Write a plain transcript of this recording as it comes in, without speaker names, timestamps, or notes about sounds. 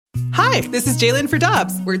Hi, this is Jalen for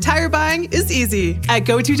Dobbs, where tire buying is easy. At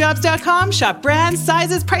GoToDobbs.com, shop brands,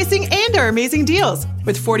 sizes, pricing, and our amazing deals.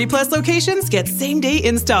 With 40-plus locations, get same-day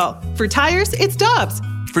install. For tires, it's Dobbs.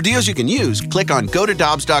 For deals you can use, click on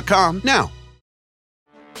GoToDobbs.com now.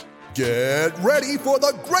 Get ready for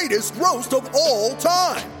the greatest roast of all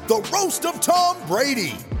time, the Roast of Tom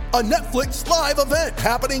Brady, a Netflix live event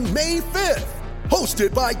happening May 5th.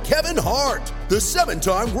 Hosted by Kevin Hart, the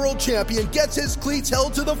 7-time world champion gets his cleats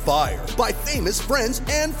held to the fire by famous friends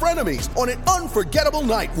and frenemies on an unforgettable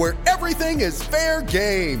night where everything is fair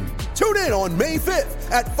game. Tune in on May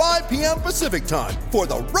 5th at 5 p.m. Pacific time for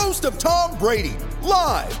the Roast of Tom Brady,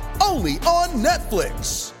 live only on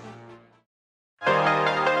Netflix.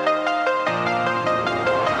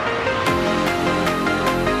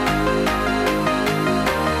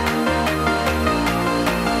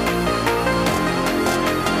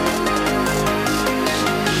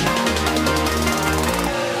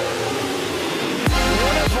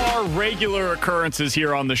 Regular occurrences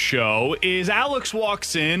here on the show is Alex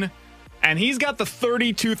walks in and he's got the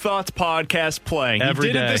 32 Thoughts podcast playing. Every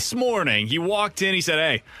he did day. it this morning. He walked in, he said,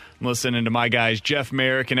 hey, I'm listening to my guys Jeff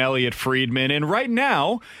Merrick and Elliot Friedman, and right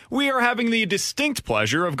now we are having the distinct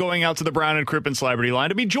pleasure of going out to the Brown and Crippen Celebrity Line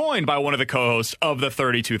to be joined by one of the co-hosts of the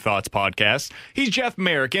 32 Thoughts podcast. He's Jeff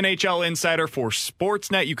Merrick, NHL insider for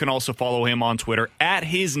Sportsnet. You can also follow him on Twitter at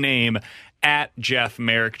his name, at Jeff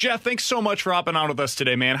Merrick. Jeff, thanks so much for hopping on with us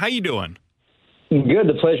today, man. How you doing? Good.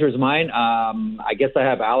 The pleasure is mine. I guess I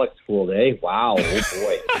have Alex fooled, eh? Wow. Oh,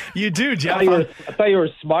 boy. You do, Jeff. I thought you were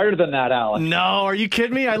smarter than that, Alex. No, are you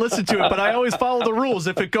kidding me? I listen to it, but I always follow the rules.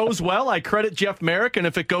 If it goes well, I credit Jeff Merrick, and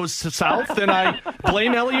if it goes south, then I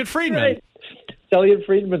blame Elliot Friedman. Right. It's Elliot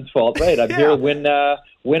Friedman's fault, right? I'm here to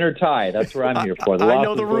win or tie. That's what I'm here for. The I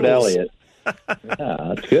know the rules. Elliot. Yeah,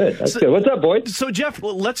 that's good. That's good. What's up, boys? So, Jeff,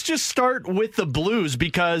 let's just start with the Blues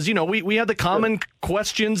because, you know, we had the common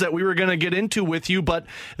questions that we were going to get into with you, but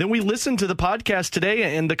then we listened to the podcast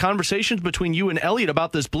today and the conversations between you and Elliot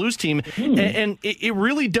about this Blues team, and it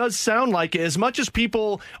really does sound like, as much as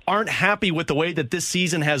people aren't happy with the way that this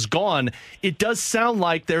season has gone, it does sound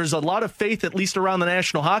like there's a lot of faith, at least around the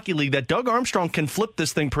National Hockey League, that Doug Armstrong can flip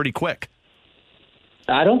this thing pretty quick.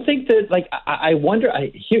 I don't think that, I wonder,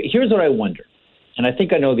 here's what I wonder, and I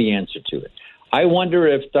think I know the answer to it. I wonder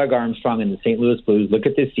if Doug Armstrong and the St. Louis Blues look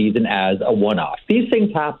at this season as a one-off. These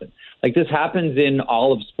things happen. Like, this happens in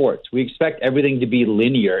all of sports. We expect everything to be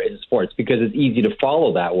linear in sports because it's easy to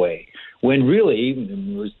follow that way. When really,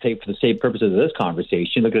 for the sake purposes of this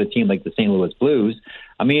conversation, look at a team like the St. Louis Blues.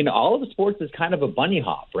 I mean, all of the sports is kind of a bunny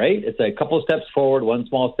hop, right? It's a couple of steps forward, one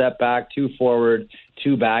small step back, two forward,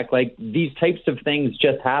 two back. Like, these types of things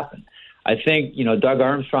just happen. I think, you know, Doug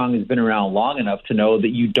Armstrong has been around long enough to know that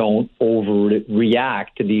you don't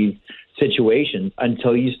overreact to these situations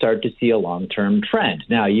until you start to see a long-term trend.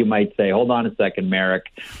 Now, you might say, hold on a second, Merrick.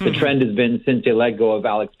 The trend has been, since they let go of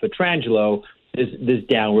Alex Pietrangelo, this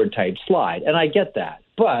downward type slide. And I get that.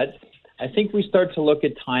 But I think we start to look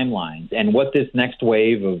at timelines and what this next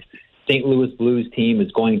wave of St. Louis Blues team is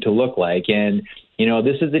going to look like. And, you know,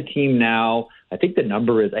 this is a team now, I think the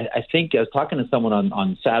number is, I think I was talking to someone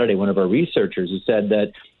on Saturday, one of our researchers, who said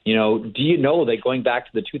that, you know, do you know that going back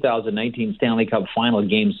to the 2019 Stanley Cup Final,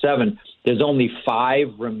 Game 7, there's only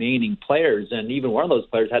 5 remaining players, and even one of those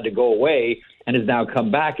players had to go away and has now come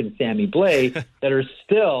back in Sammy Blais, that are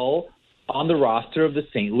still on the roster of the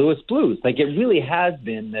St. Louis Blues. Like, it really has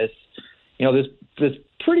been this, you know, this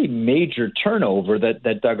pretty major turnover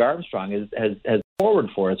that Doug Armstrong has forward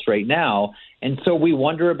for us right now. And so we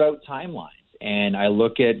wonder about timelines. And I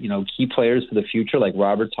look at, you know, key players for the future like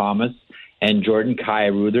Robert Thomas and Jordan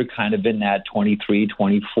Kyrou. They're kind of in that 23,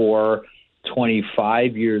 24,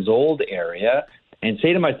 25 years old area, and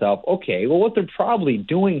say to myself, okay, well, what they're probably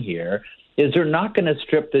doing here is they're not going to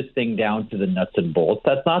strip this thing down to the nuts and bolts.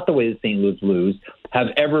 That's not the way the St. Louis Blues have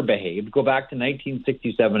ever behaved. Go back to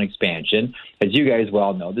 1967 expansion. As you guys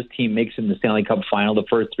well know, this team makes it in the Stanley Cup Final the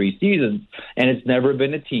first 3 seasons, and it's never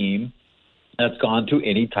been a team that's gone through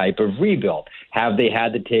any type of rebuild. Have they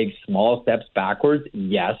had to take small steps backwards?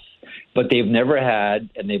 Yes, but they've never had,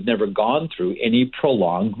 and they've never gone through any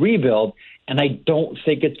prolonged rebuild. And I don't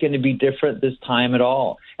think it's going to be different this time at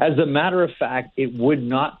all. As a matter of fact, it would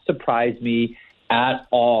not surprise me at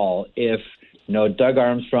all if, you know, Doug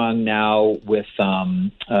Armstrong now with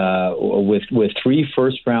 3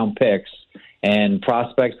 first-round picks and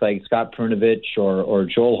prospects like Scott Perunovich or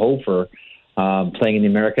Joel Hofer playing in the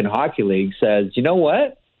American Hockey League says, you know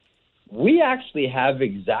what? We actually have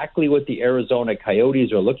exactly what the Arizona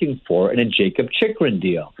Coyotes are looking for in a Jacob Chychrun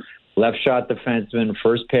deal. Left shot defenseman,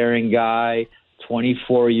 first pairing guy,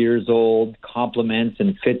 24 years old, complements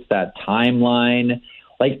and fits that timeline.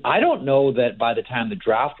 Like, I don't know that by the time the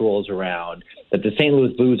draft rolls around that the St.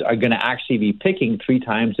 Louis Blues are going to actually be picking 3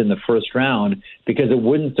 times in the first round, because it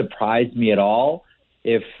wouldn't surprise me at all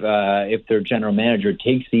if their general manager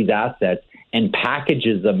takes these assets and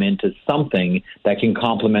packages them into something that can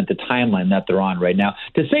complement the timeline that they're on right now.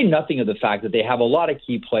 To say nothing of the fact that they have a lot of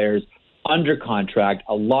key players under contract,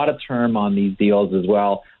 a lot of term on these deals as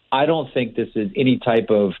well. I don't think this is any type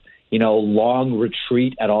of, long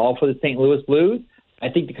retreat at all for the St. Louis Blues. I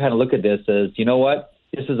think to kind of look at this as, you know what,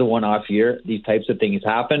 this is a one-off year. These types of things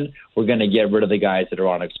happen. We're going to get rid of the guys that are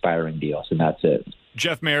on expiring deals, and that's it.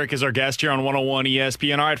 Jeff Marek is our guest here on 101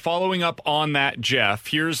 ESPN. All right, following up on that, Jeff,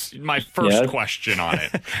 here's my first question on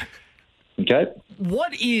it. Okay.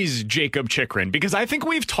 What is Jakob Chychrun? Because I think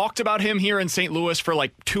we've talked about him here in St. Louis for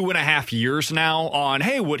like 2.5 years now on,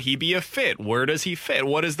 hey, would he be a fit? Where does he fit?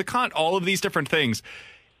 What is the all of these different things.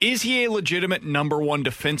 Is he a legitimate number one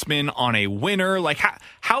defenseman on a winner? Like,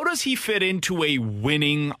 how does he fit into a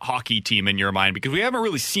winning hockey team in your mind? Because we haven't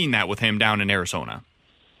really seen that with him down in Arizona.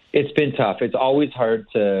 It's been tough. It's always hard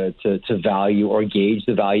to value or gauge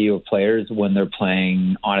the value of players when they're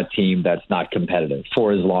playing on a team that's not competitive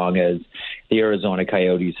for as long as the Arizona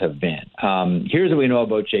Coyotes have been. Here's what we know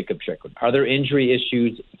about Jakob Chychrun. Are there injury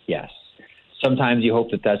issues? Yes. Sometimes you hope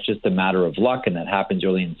that that's just a matter of luck and that happens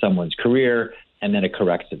early in someone's career, and then it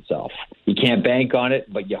corrects itself. You can't bank on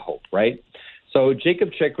it, but you hope, right? So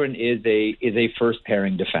Jakob Chychrun is a first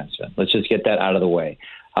pairing defenseman. Let's just get that out of the way.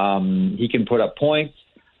 He can put up points.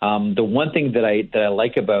 The one thing that I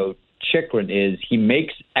like about Chychrun is he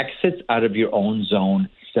makes exits out of your own zone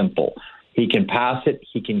simple. He can pass it.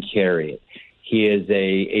 He can carry it. He is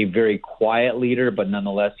a very quiet leader, but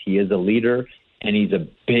nonetheless, he is a leader, and he's a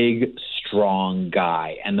big, strong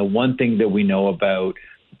guy. And the one thing that we know about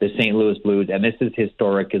the St. Louis Blues, and this is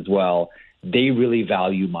historic as well, they really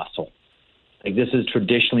value muscle. Like, this has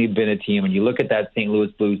traditionally been a team, and you look at that St. Louis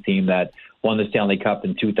Blues team that won the Stanley Cup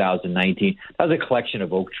in 2019, that was a collection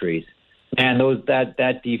of oak trees. Man,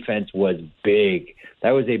 that defense was big.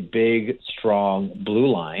 That was a big, strong blue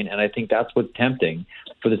line, and I think that's what's tempting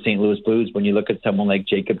for the St. Louis Blues when you look at someone like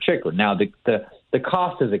Jakob Chychrun. Now, the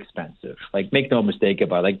cost is expensive. Like, make no mistake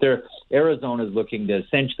about it. Like, Arizona's looking to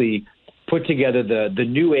essentially put together the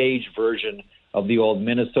new age version of the old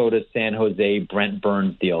Minnesota, San Jose, Brent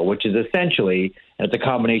Burns deal, which is essentially, and it's a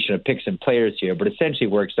combination of picks and players here, but essentially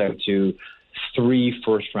works out to 3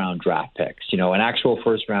 first-round draft picks. An actual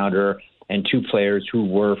first-rounder and 2 players who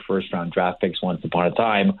were first-round draft picks once upon a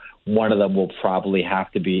time. One of them will probably have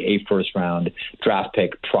to be a first-round draft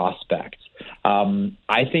pick prospect.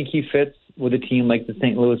 I think he fits with a team like the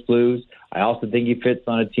St. Louis Blues. I also think he fits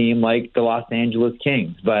on a team like the Los Angeles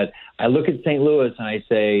Kings. But I look at St. Louis and I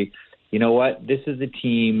say, you know what? This is a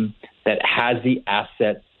team that has the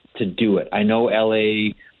assets to do it. I know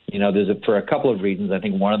LA, for a couple of reasons. I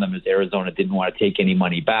think one of them is Arizona didn't want to take any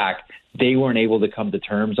money back. They weren't able to come to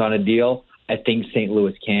terms on a deal. I think St.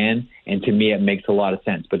 Louis can, and to me, it makes a lot of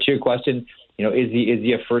sense. But to your question, is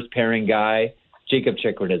he a first pairing guy? Jakob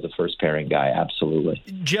Chychrun is a first-pairing guy, absolutely.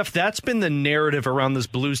 Jeff, that's been the narrative around this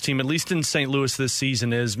Blues team, at least in St. Louis this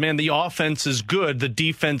season, is, man, the offense is good, the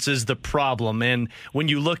defense is the problem. And when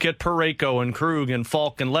you look at Parayko and Krug and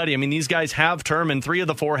Falk and Leddy, I mean, these guys have term, and 3 of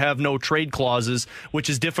the 4 have no trade clauses, which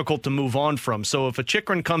is difficult to move on from. So if a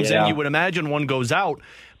Chychrun comes in, you would imagine one goes out.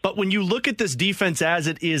 But when you look at this defense as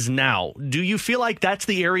it is now, do you feel like that's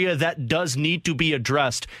the area that does need to be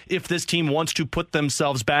addressed if this team wants to put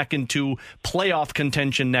themselves back into playoff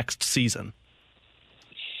contention next season?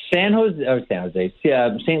 St.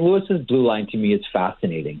 Louis's blue line to me is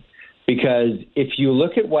fascinating because if you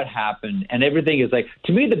look at what happened, and everything is like,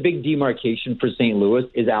 to me, the big demarcation for St. Louis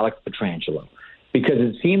is Alex Pietrangelo, because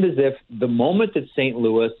it seemed as if the moment that St.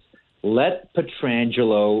 Louis let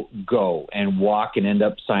Pietrangelo go and walk and end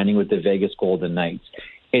up signing with the Vegas Golden Knights,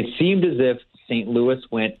 it seemed as if St. Louis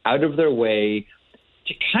went out of their way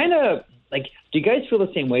to kind of, like, do you guys feel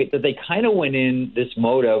the same way? That they kind of went in this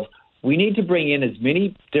mode of, we need to bring in as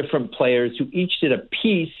many different players who each did a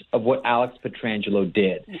piece of what Alex Pietrangelo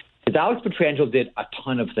did. Because Alex Pietrangelo did a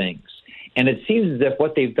ton of things. And it seems as if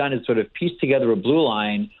what they've done is sort of piece together a blue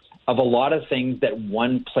line of a lot of things that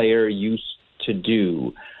one player used to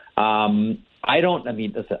do. I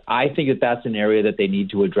think that that's an area that they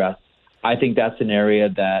need to address. I think that's an area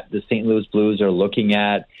that the St. Louis Blues are looking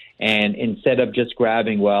at. And instead of just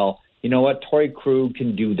grabbing, well, you know what, Torrey Krug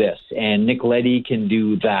can do this, and Nick Leddy can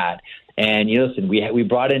do that. And listen, we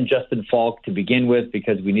brought in Justin Falk to begin with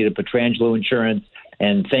because we needed Pietrangelo insurance,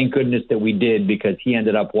 And thank goodness that we did, because he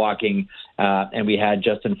ended up walking and we had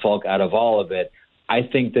Justin Falk out of all of it. I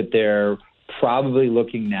think that they're probably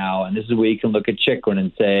looking now, and this is where you can look at Chychrun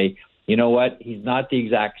and say, you know what, he's not the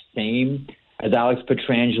exact same as Alex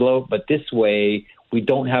Pietrangelo, but this way we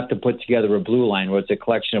don't have to put together a blue line where it's a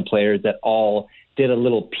collection of players that all did a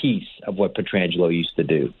little piece of what Pietrangelo used to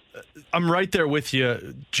do. I'm right there with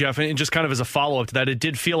you, Jeff, and just kind of as a follow-up to that, it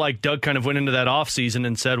did feel like Doug kind of went into that offseason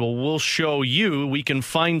and said, well, we'll show you, we can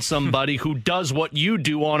find somebody who does what you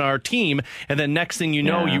do on our team, and then next thing you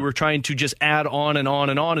know, you were trying to just add on and on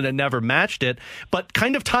and on, and it never matched it. But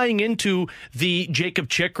kind of tying into the Jakob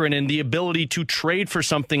Chychrun and the ability to trade for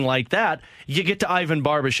something like that, you get to Ivan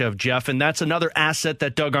Barbashev, Jeff, and that's another asset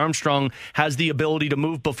that Doug Armstrong has the ability to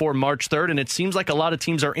move before March 3rd, and it seems like a lot of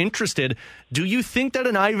teams are interested. Do you think that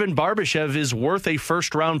an Ivan Barbashev is worth a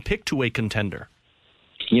first-round pick to a contender?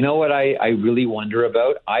 You know what I really wonder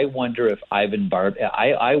about? I wonder if I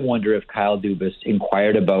wonder if Kyle Dubas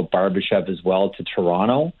inquired about Barbashev as well to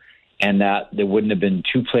Toronto, and that there wouldn't have been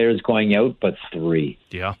 2 players going out, but 3.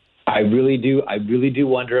 Yeah. I really do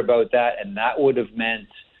wonder about that, and that would have meant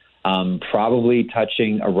probably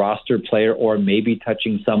touching a roster player, or maybe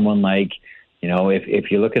touching someone like, you know,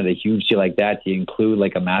 if you look at a huge deal like that, you include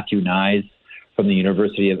like a Matthew Nyes from the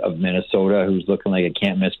University of Minnesota, who's looking like a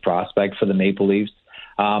can't-miss prospect for the Maple Leafs.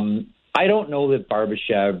 I don't know that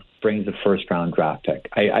Barbashev brings a first-round draft pick.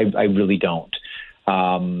 I really don't.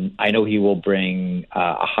 I know he will bring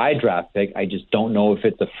a high draft pick. I just don't know if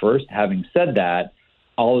it's a first. Having said that,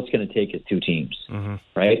 all it's going to take is 2 teams,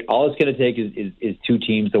 right? All it's going to take is 2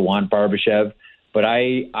 teams that want Barbashev. But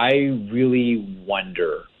I really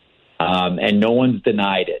wonder, and no one's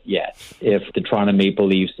denied it yet, if the Toronto Maple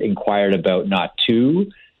Leafs inquired about not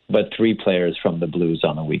 2, but 3 players from the Blues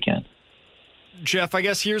on the weekend. Jeff, I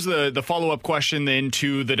guess here's the follow-up question then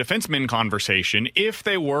to the defenseman conversation. If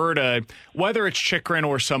they were to, whether it's Chychrun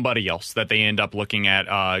or somebody else that they end up looking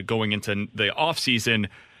at going into the offseason,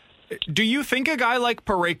 do you think a guy like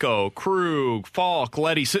Parayko, Krug, Falk,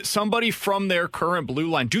 Leddy, somebody from their current blue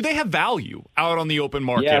line, do they have value out on the open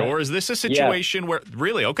market? Yes. Or is this a situation where,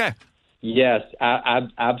 really, okay. Yes,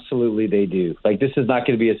 absolutely they do. Like, this is not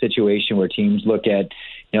going to be a situation where teams look at,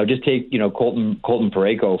 you know, just take, you know, Colton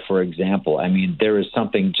Parayko, for example. I mean, there is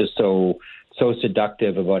something just so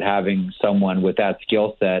seductive about having someone with that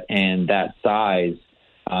skill set and that size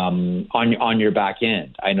on your back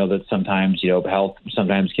end. I know that sometimes, you know, health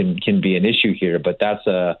sometimes can be an issue here, but that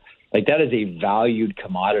is a valued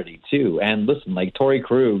commodity too. And listen, like Torrey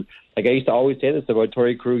Krug, like I used to always say this about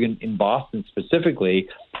Torrey Krug in Boston specifically,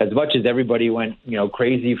 as much as everybody went, you know,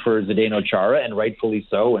 crazy for Zdeno Chara, and rightfully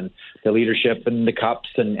so, and the leadership and the cups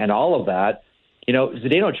and all of that, you know,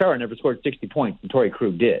 Zdeno Chara never scored 60 points, and Torrey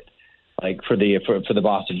Krug did, like for the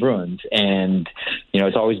Boston Bruins. And, you know,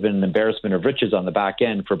 it's always been an embarrassment of riches on the back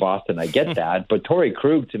end for Boston. I get that. But Torrey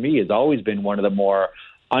Krug, to me, has always been one of the more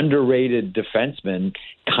underrated defensemen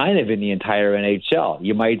kind of in the entire NHL.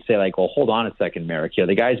 You might say, like, well, hold on a second, Merrick. You know,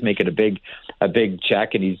 the guy's making a big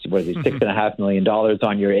check, and he's $6.5 million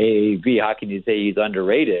on your AAV. How can you say he's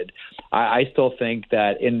underrated? I still think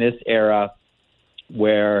that in this era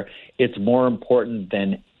where it's more important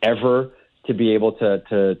than ever to be able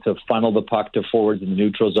to funnel the puck to forwards in the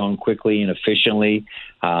neutral zone quickly and efficiently.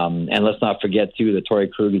 And let's not forget, too, that Torrey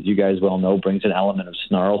Krug, as you guys well know, brings an element of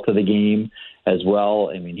snarl to the game as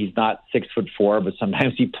well. I mean, he's not 6'4", but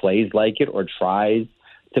sometimes he plays like it or tries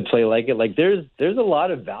to play like it. Like, there's a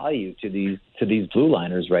lot of value to these blue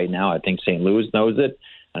liners right now. I think St. Louis knows it,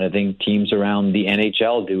 and I think teams around the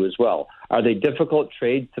NHL do as well. Are they difficult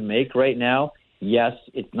trades to make right now? Yes.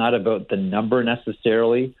 It's not about the number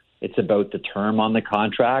necessarily. It's about the term on the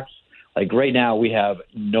contracts. Like, right now, we have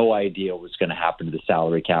no idea what's going to happen to the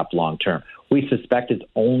salary cap long term. We suspect it's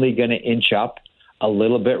only going to inch up a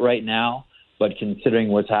little bit right now, but considering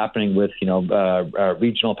what's happening with, you know,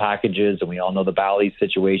 regional packages, and we all know the Bally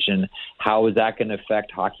situation, how is that going to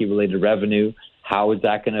affect hockey-related revenue? How is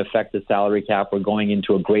that going to affect the salary cap? We're going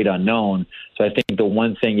into a great unknown. So I think the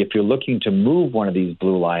one thing, if you're looking to move one of these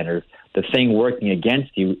blue liners, the thing working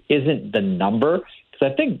against you isn't the number. I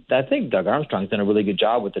think Doug Armstrong's done a really good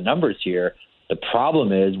job with the numbers here. The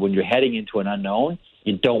problem is when you're heading into an unknown,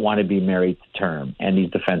 you don't want to be married to term, and these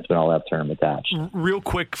defensemen all have term attached. Real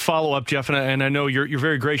quick follow-up, Jeff, and I know you're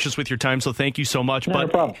very gracious with your time, so thank you so much. No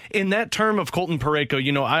but problem. In that term of Colton Parayko,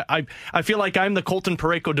 you know, I feel like I'm the Colton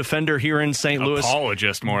Parayko defender here in St. Louis.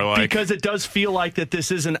 Apologist, more like. Because it does feel like that this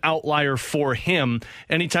is an outlier for him.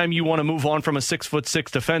 Anytime you want to move on from a 6'6"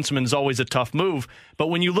 defenseman is always a tough move. But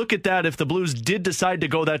when you look at that, if the Blues did decide to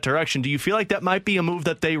go that direction, do you feel like that might be a move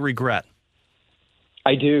that they regret?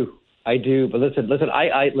 I do. I do, but listen.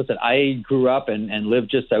 I grew up and lived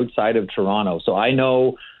just outside of Toronto, so I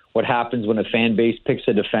know what happens when a fan base picks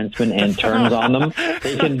a defenseman and turns on them.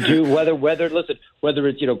 They can do whether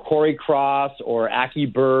it's Corey Cross or Aki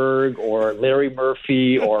Berg or Larry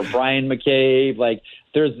Murphy or Brian McCabe. Like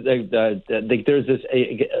there's this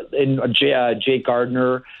Jake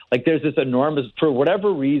Gardner. Like there's this enormous, for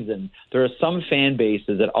whatever reason, there are some fan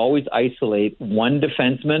bases that always isolate one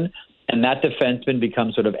defenseman. And that defenseman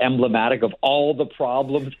becomes sort of emblematic of all the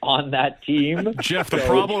problems on that team. Jeff, the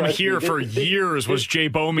problem here for years was Jay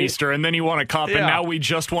Bouwmeester, and then you want to cup, and now we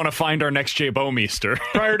just want to find our next Jay Bouwmeester.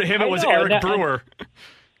 Prior to him, it was Eric Brewer.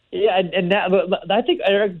 And I think,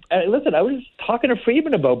 Eric, listen, I was talking to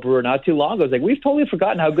Friedman about Brewer not too long ago. I was like, we've totally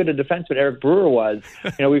forgotten how good a defenseman Eric Brewer was.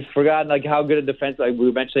 We've forgotten like how good a defenseman, like we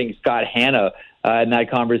were mentioning Scott Hanna in that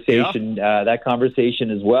conversation,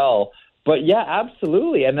 as well. But yeah,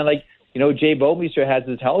 absolutely. And then Jay Bouwmeester has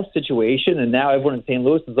his health situation, and now everyone in St.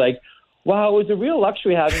 Louis is like, wow, it was a real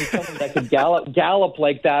luxury having someone that could gallop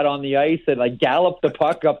like that on the ice and gallop the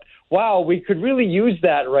puck up. Wow, we could really use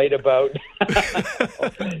that right about.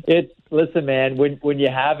 Listen, man, when you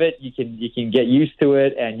have it, you can get used to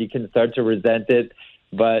it and you can start to resent it.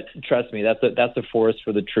 But trust me, that's a forest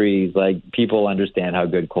for the trees. Like, people understand how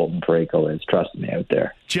good Colton Parayko is. Trust me out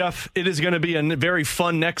there. Jeff, it is going to be a very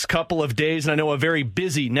fun next couple of days, and I know a very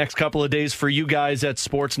busy next couple of days for you guys at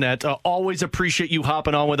Sportsnet. Always appreciate you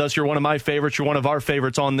hopping on with us. You're one of my favorites. You're one of our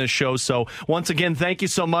favorites on this show. So once again, thank you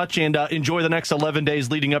so much, and enjoy the next 11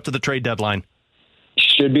 days leading up to the trade deadline.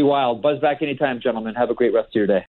 Should be wild. Buzz back anytime, gentlemen. Have a great rest of your day.